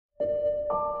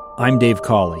I'm Dave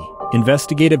Cawley,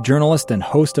 investigative journalist and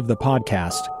host of the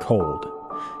podcast Cold.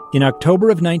 In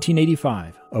October of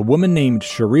 1985, a woman named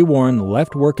Cherie Warren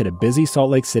left work at a busy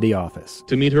Salt Lake City office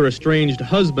to meet her estranged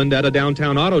husband at a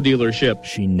downtown auto dealership.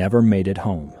 She never made it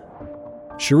home.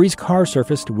 Cherie's car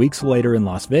surfaced weeks later in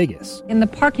Las Vegas. In the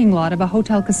parking lot of a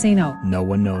hotel casino. No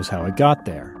one knows how it got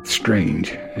there.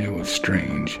 Strange. It was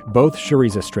strange. Both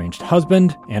Cherie's estranged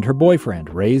husband and her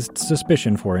boyfriend raised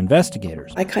suspicion for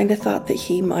investigators. I kind of thought that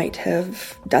he might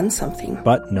have done something.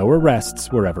 But no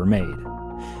arrests were ever made.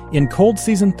 In Cold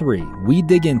Season 3, we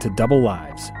dig into double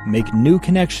lives, make new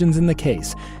connections in the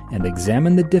case, and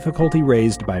examine the difficulty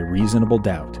raised by reasonable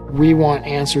doubt. We want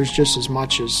answers just as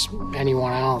much as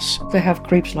anyone else. They have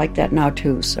creeps like that now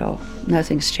too, so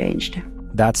nothing's changed.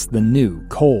 That's the new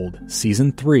Cold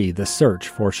Season 3, The Search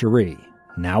for Cherie,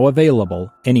 now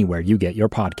available anywhere you get your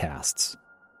podcasts.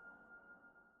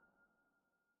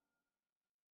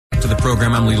 To the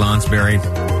program, I'm Lee Lonsberry.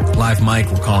 Live Mike,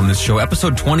 we're calling this show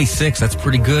episode 26. That's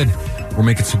pretty good. We're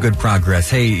making some good progress.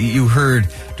 Hey, you heard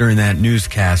during that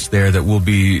newscast there that we'll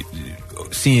be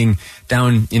seeing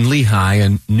down in Lehigh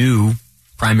a new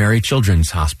primary children's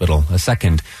hospital, a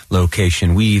second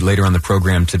location. We, later on the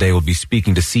program today, will be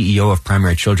speaking to CEO of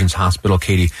Primary Children's Hospital,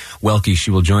 Katie Welke.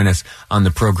 She will join us on the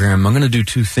program. I'm going to do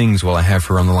two things while I have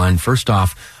her on the line. First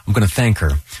off, I'm going to thank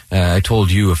her. I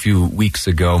told you a few weeks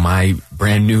ago, my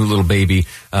brand new little baby,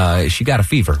 she got a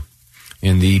fever.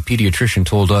 And the pediatrician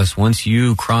told us once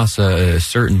you cross a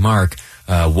certain mark,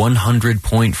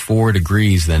 100.4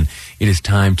 degrees, then it is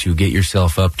time to get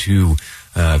yourself up to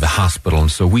the hospital.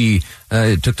 And so we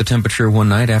took the temperature one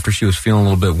night after she was feeling a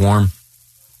little bit warm.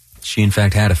 She, in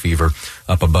fact, had a fever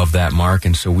up above that mark.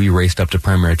 And so we raced up to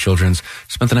Primary Children's,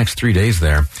 spent the next 3 days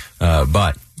there.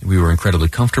 But we were incredibly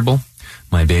comfortable.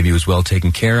 My baby was well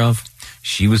taken care of.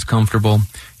 She was comfortable.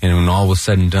 And when all was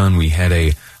said and done, we had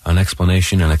an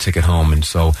explanation and a ticket home. And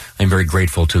so I'm very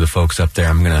grateful to the folks up there.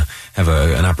 I'm going to have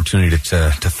an opportunity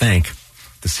to thank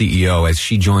the CEO as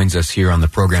she joins us here on the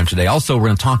program today. Also, we're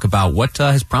going to talk about what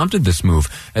has prompted this move.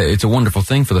 It's a wonderful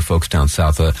thing for the folks down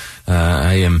south.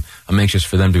 I'm anxious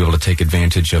for them to be able to take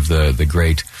advantage of the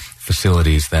great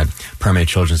facilities that Primary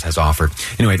Children's has offered.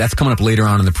 Anyway, that's coming up later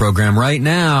on in the program. Right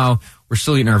now, we're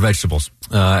still eating our vegetables.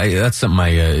 That's something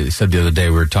I said the other day.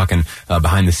 We were talking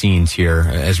behind the scenes here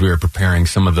as we were preparing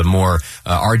some of the more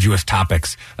arduous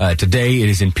topics. Today it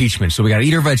is impeachment. So we got to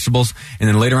eat our vegetables, and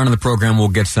then later on in the program we'll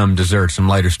get some dessert, some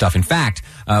lighter stuff. In fact,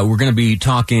 we're going to be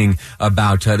talking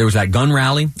about, there was that gun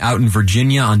rally out in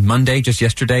Virginia on Monday, just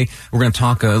yesterday. We're going to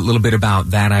talk a little bit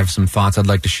about that. I have some thoughts I'd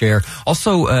like to share.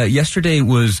 Also, yesterday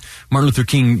was Martin Luther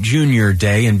King Jr.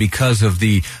 Day, and because of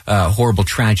the horrible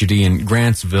tragedy in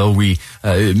Grantsville, we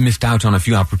missed out on a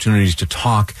few opportunities to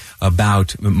talk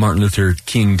about Martin Luther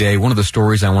King Day. One of the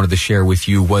stories I wanted to share with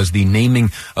you was the naming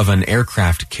of an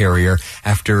aircraft carrier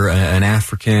after an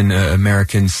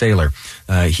African-American sailor.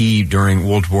 He, during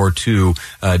World War II,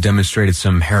 demonstrated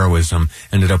some heroism,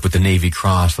 ended up with the Navy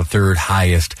Cross, the third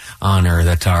highest honor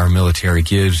that our military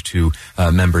gives to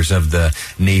members of the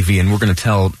Navy. And we're going to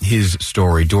tell his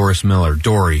story, Doris Miller,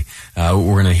 Dory.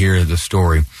 We're going to hear the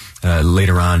story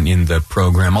later on in the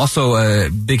program. Also, a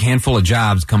big handful of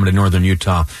jobs coming to northern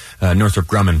Utah. Northrop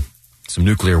Grumman, some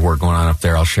nuclear work going on up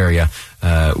there. I'll share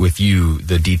with you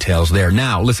the details there.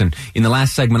 Now, listen, in the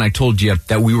last segment, I told you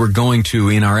that we were going to,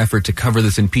 in our effort to cover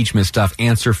this impeachment stuff,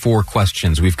 answer 4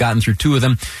 questions. We've gotten through 2 of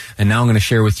them, and now I'm going to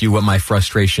share with you what my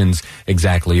frustrations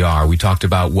exactly are. We talked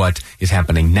about what is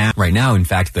happening now. Right now, in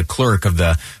fact, the clerk of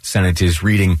the Senate is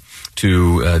reading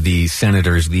to the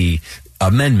senators the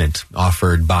amendment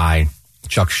offered by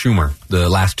Chuck Schumer. The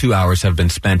last 2 hours have been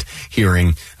spent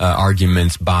hearing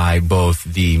arguments by both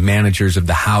the managers of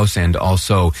the House and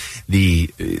also the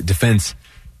defense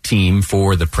team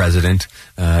for the president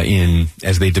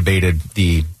as they debated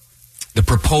the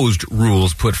proposed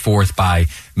rules put forth by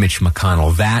Mitch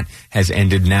McConnell. That has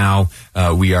ended. Now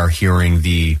we are hearing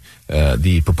the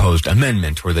proposed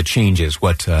amendment or the changes,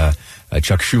 what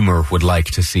Chuck Schumer would like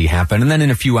to see happen. And then in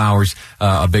a few hours,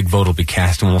 a big vote will be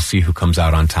cast, and we'll see who comes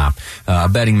out on top. A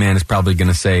betting man is probably going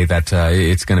to say that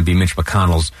it's going to be Mitch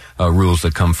McConnell's rules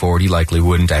that come forward. He likely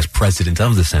wouldn't, as president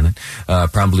of the Senate,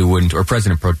 probably wouldn't, or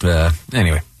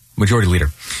anyway. Majority Leader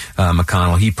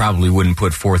McConnell, he probably wouldn't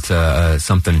put forth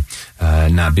something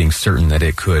not being certain that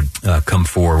it could come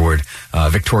forward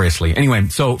victoriously. Anyway,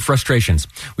 so frustrations.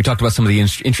 We talked about some of the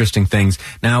interesting things.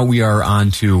 Now we are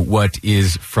on to what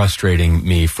is frustrating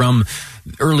me. From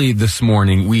early this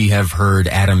morning, we have heard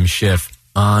Adam Schiff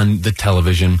on the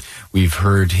television. We've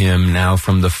heard him now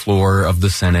from the floor of the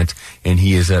Senate. and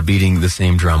he is beating the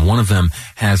same drum. One of them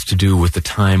has to do with the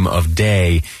time of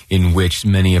day in which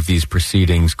many of these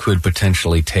proceedings could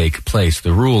potentially take place.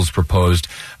 The rules propose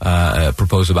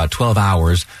about 12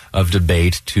 hours of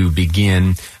debate to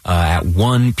begin at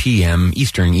 1 p.m.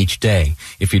 Eastern each day.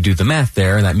 If you do the math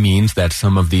there, that means that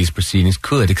some of these proceedings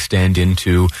could extend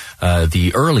into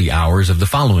the early hours of the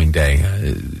following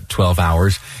day, 12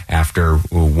 hours after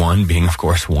 1 being, of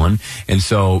course, 1. And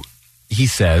so he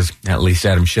says, at least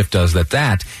Adam Schiff does,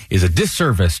 that is a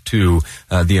disservice to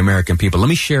the American people. Let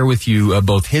me share with you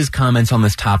both his comments on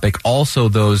this topic, also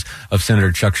those of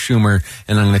Senator Chuck Schumer,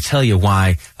 and I'm going to tell you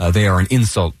why they are an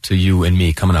insult to you and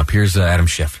me. Coming up, here's Adam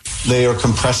Schiff. They are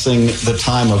compressing the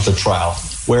time of the trial.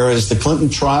 Whereas the Clinton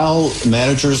trial,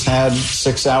 managers had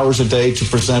 6 hours a day to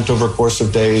present over a course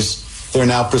of days. They're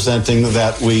now presenting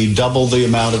that we double the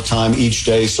amount of time each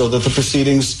day so that the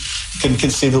proceedings can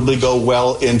conceivably go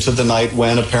well into the night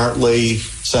when apparently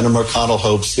Senator McConnell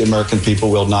hopes the American people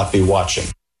will not be watching.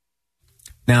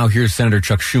 Now here's Senator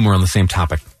Chuck Schumer on the same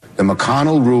topic. The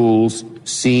McConnell rules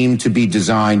seem to be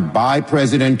designed by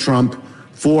President Trump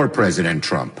for President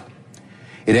Trump.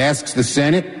 It asks the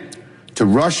Senate to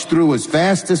rush through as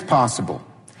fast as possible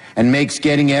and makes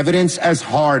getting evidence as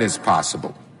hard as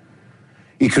possible.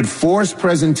 It could force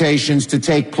presentations to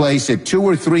take place at 2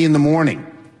 or 3 in the morning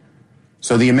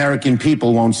so the American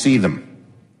people won't see them.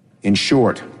 In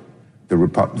short, the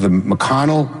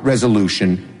McConnell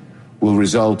resolution will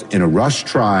result in a rushed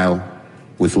trial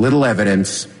with little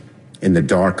evidence in the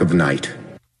dark of night.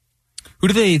 Who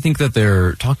do they think that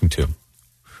they're talking to?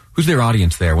 Who's their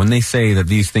audience there? When they say that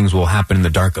these things will happen in the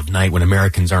dark of night when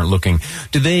Americans aren't looking,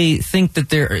 do they think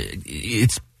that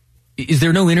is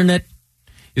there no internet?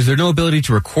 Is there no ability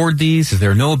to record these? Is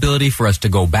there no ability for us to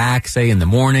go back, say, in the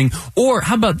morning? Or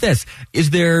how about this?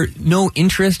 Is there no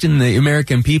interest in the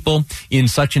American people in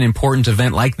such an important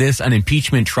event like this, an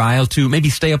impeachment trial, to maybe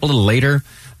stay up a little later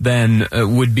than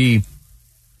would be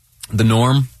the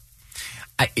norm?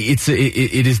 It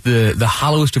is the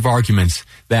hollowest of arguments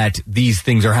that these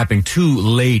things are happening too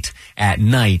late at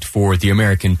night for the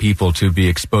American people to be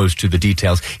exposed to the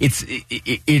details.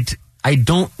 I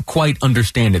don't quite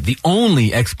understand it. The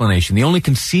only explanation, the only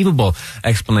conceivable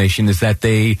explanation is that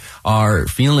they are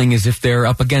feeling as if they're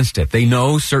up against it. They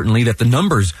know certainly that the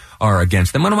numbers are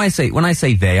against them. When I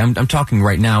say they, I'm talking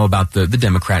right now about the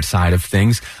Democrat side of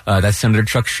things. That's Senator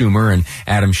Chuck Schumer and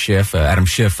Adam Schiff. Adam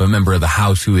Schiff, a member of the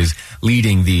House who is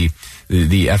leading the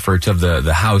efforts of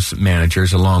the House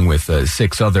managers, along with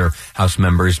 6 other House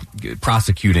members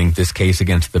prosecuting this case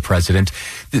against the president.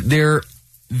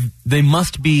 They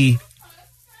must be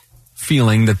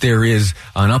feeling that there is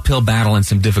an uphill battle and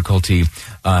some difficulty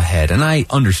ahead. And I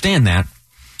understand that.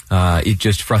 It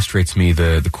just frustrates me,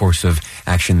 the course of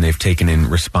action they've taken in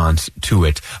response to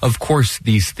it. Of course,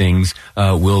 these things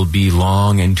will be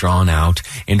long and drawn out,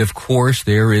 and of course,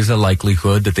 there is a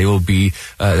likelihood that they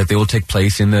will take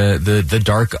place in the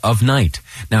dark of night.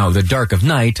 Now, the dark of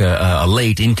night, a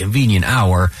late, inconvenient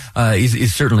hour,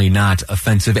 is certainly not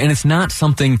offensive, and it's not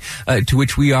something to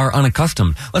which we are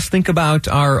unaccustomed. Let's think about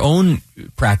our own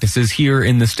practices here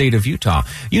in the state of Utah.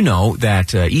 You know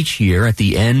that each year at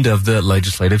the end of the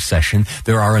legislative session,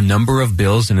 there are a number of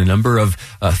bills and a number of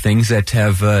things that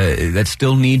that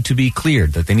still need to be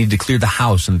cleared, that they need to clear the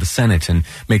House and the Senate and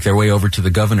make their way over to the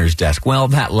governor's desk. Well,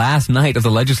 that last night of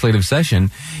the legislative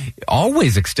session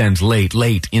always extends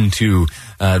late into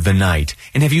the night.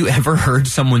 And have you ever heard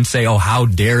someone say, "Oh, how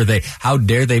dare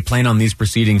they plan on these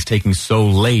proceedings taking so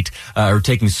late or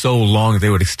taking so long that they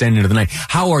would extend into the night?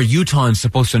 How are Utahns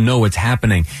supposed to know what's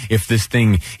happening if this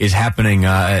thing is happening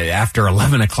after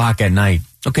 11 o'clock at night?"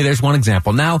 Okay, there's one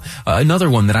example. Now, another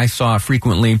one that I saw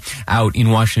frequently out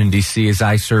in Washington, D.C. as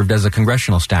I served as a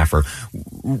congressional staffer.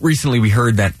 Recently, we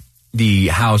heard that the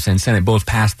House and Senate both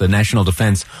passed the National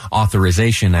Defense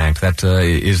Authorization Act. That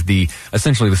is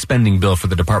essentially the spending bill for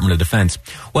the Department of Defense.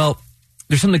 Well,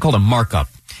 there's something called a markup.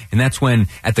 And that's when,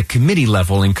 at the committee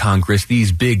level in Congress,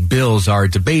 these big bills are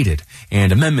debated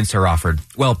and amendments are offered.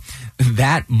 Well,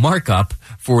 that markup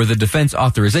for the Defense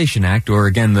Authorization Act, or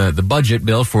again, the budget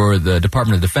bill for the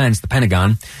Department of Defense, the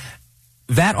Pentagon,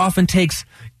 that often takes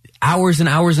hours and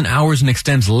hours and hours and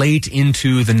extends late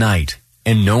into the night.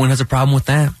 And no one has a problem with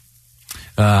that.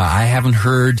 I haven't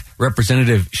heard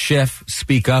Representative Schiff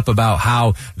speak up about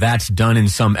how that's done in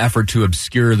some effort to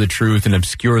obscure the truth and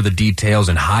obscure the details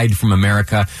and hide from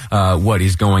America what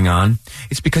is going on.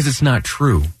 It's because it's not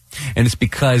true. And it's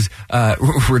because,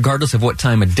 regardless of what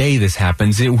time of day this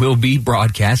happens, it will be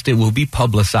broadcast, it will be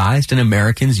publicized, and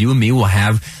Americans, you and me, will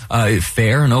have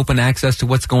fair and open access to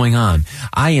what's going on.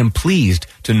 I am pleased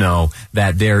to know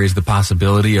that there is the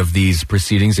possibility of these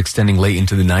proceedings extending late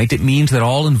into the night. It means that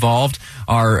all involved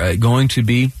are going to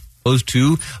be exposed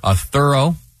to a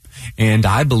thorough and,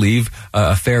 I believe,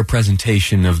 a fair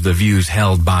presentation of the views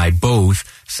held by both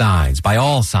sides, by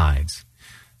all sides.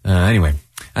 Anyway,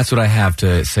 that's what I have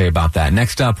to say about that.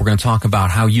 Next up, we're going to talk about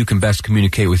how you can best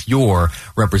communicate with your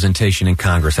representation in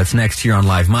Congress. That's next here on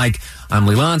Live Mike. I'm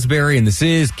Lee Lonsberry, and this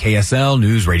is KSL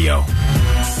News Radio.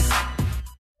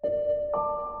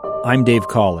 I'm Dave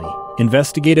Cawley,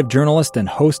 investigative journalist and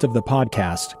host of the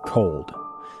podcast Cold.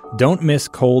 Don't miss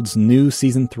Cold's new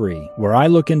Season 3, where I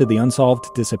look into the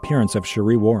unsolved disappearance of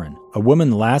Cherie Warren, a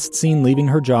woman last seen leaving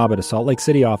her job at a Salt Lake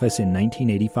City office in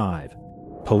 1985.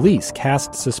 Police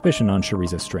cast suspicion on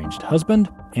Cherie's estranged husband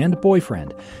and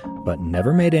boyfriend, but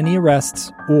never made any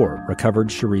arrests or recovered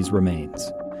Cherie's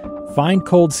remains. Find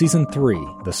Cold Season 3,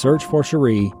 The Search for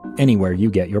Cherie, anywhere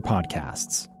you get your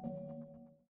podcasts.